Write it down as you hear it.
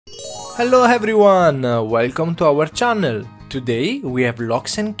Hello everyone, welcome to our channel. Today we have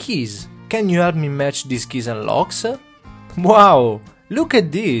locks and keys. Can you help me match these keys and locks? Wow, look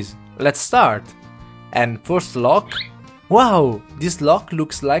at this. Let's start. And first lock. Wow, this lock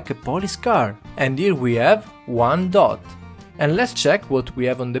looks like a police car. And here we have one dot. And let's check what we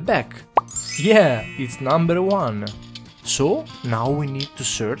have on the back. Yeah, it's number 1. So now we need to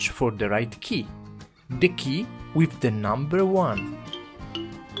search for the right key. The key with the number 1.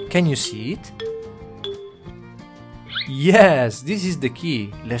 Can you see it? Yes, this is the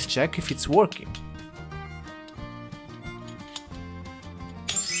key. Let's check if it's working.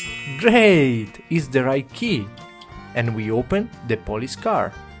 Great! It's the right key. And we open the police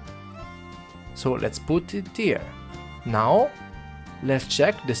car. So let's put it here. Now, let's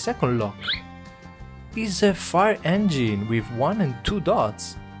check the second lock. It's a fire engine with 1 and 2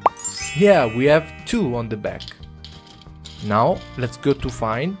 dots. Yeah, we have 2 on the back. Now, let's go to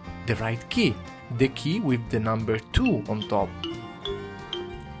find the right key. The key with the number 2 on top.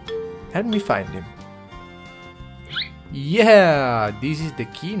 Help me find him. Yeah, this is the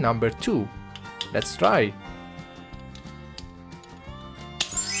key number 2. Let's try.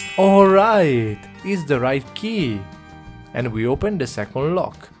 Alright, it's the right key. And we open the second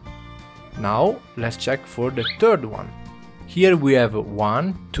lock. Now, let's check for the third one. Here we have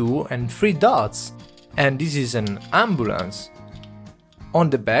 1, 2 and 3 dots. And this is an ambulance. On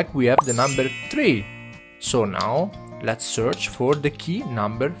the back we have the number 3. So now let's search for the key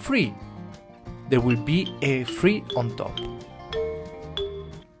number 3. There will be a 3 on top.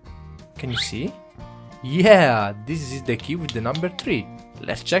 Can you see? Yeah, this is the key with the number 3.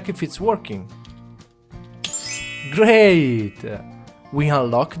 Let's check if it's working. Great! We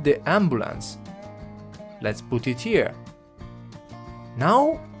unlock the ambulance. Let's put it here.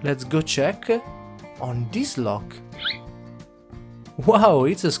 Now let's go check on this lock. Wow,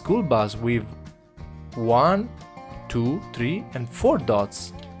 it's a school bus with 1, 2, 3 and 4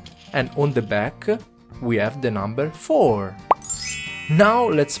 dots. And on the back we have the number 4. Now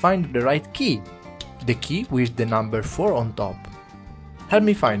let's find the right key. The key with the number 4 on top. Help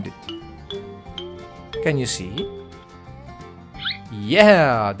me find it. Can you see?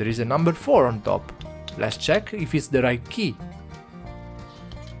 Yeah, there is a number 4 on top. Let's check if it's the right key.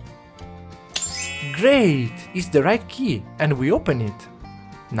 Great! It's the right key and we open it.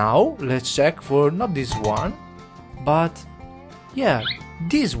 Now let's check for not this one, but yeah,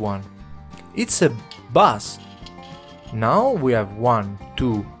 this one. It's a bus. Now we have 1,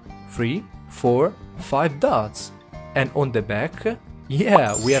 2, 3, 4, 5 dots. And on the back,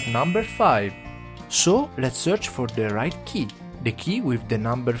 yeah, we have number 5. So let's search for the right key. The key with the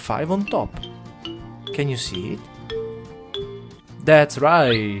number 5 on top. Can you see it? That's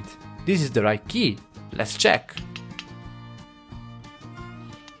right! This is the right key. Let's check.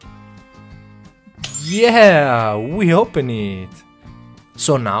 Yeah, we open it.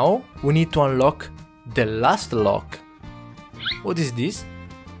 So now we need to unlock the last lock. What is this?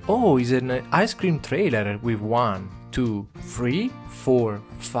 Oh, it's an ice cream trailer with 1, 2, 3, 4,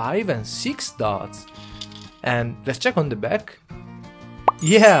 5 and 6 dots. And let's check on the back.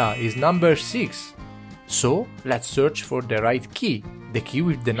 Yeah, it's number 6. So let's search for the right key. The key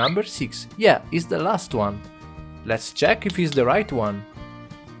with the number 6. Yeah, it's the last one. Let's check if it's the right one.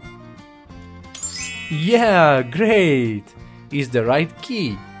 Yeah, great! It's the right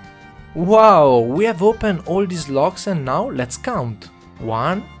key. Wow, we have opened all these locks and now let's count.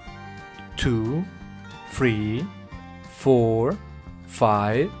 1, 2, 3, 4,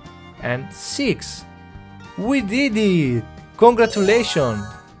 5 and 6. We did it! Congratulations!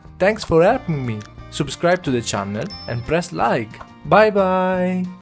 Thanks for helping me. Subscribe to the channel and press like. Bye bye!